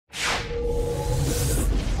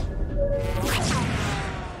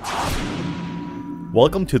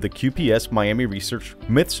Welcome to the QPS Miami Research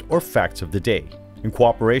Myths or Facts of the Day, in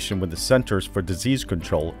cooperation with the Centers for Disease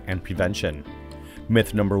Control and Prevention.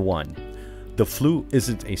 Myth number 1. The flu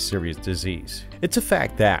isn't a serious disease. It's a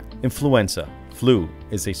fact that influenza, flu,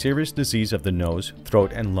 is a serious disease of the nose,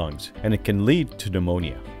 throat, and lungs, and it can lead to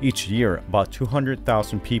pneumonia. Each year, about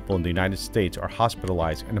 200,000 people in the United States are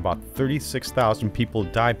hospitalized and about 36,000 people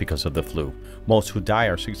die because of the flu. Most who die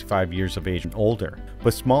are 65 years of age and older,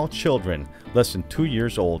 but small children less than 2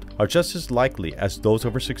 years old are just as likely as those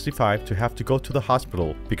over 65 to have to go to the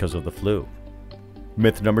hospital because of the flu.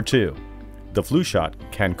 Myth number 2. The flu shot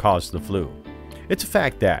can cause the flu. It's a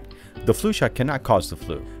fact that the flu shot cannot cause the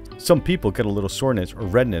flu. Some people get a little soreness or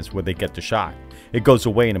redness when they get the shot. It goes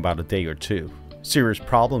away in about a day or two. Serious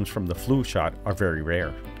problems from the flu shot are very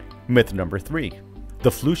rare. Myth number 3.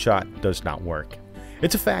 The flu shot does not work.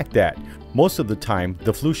 It's a fact that most of the time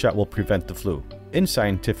the flu shot will prevent the flu. In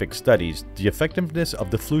scientific studies, the effectiveness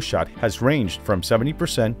of the flu shot has ranged from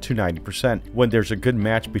 70% to 90% when there's a good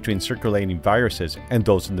match between circulating viruses and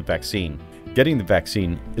those in the vaccine. Getting the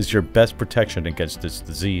vaccine is your best protection against this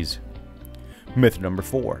disease. Myth number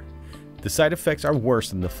 4. The side effects are worse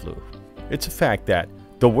than the flu. It's a fact that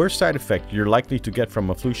the worst side effect you're likely to get from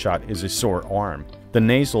a flu shot is a sore arm. The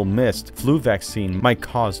nasal mist flu vaccine might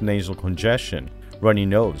cause nasal congestion, runny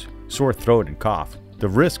nose, sore throat, and cough. The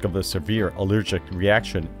risk of a severe allergic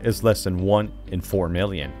reaction is less than 1 in 4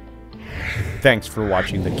 million. Thanks for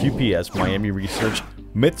watching the QPS Miami Research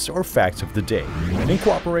Myths or Facts of the Day, in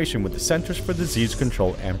cooperation with the Centers for Disease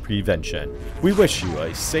Control and Prevention. We wish you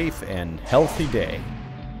a safe and healthy day.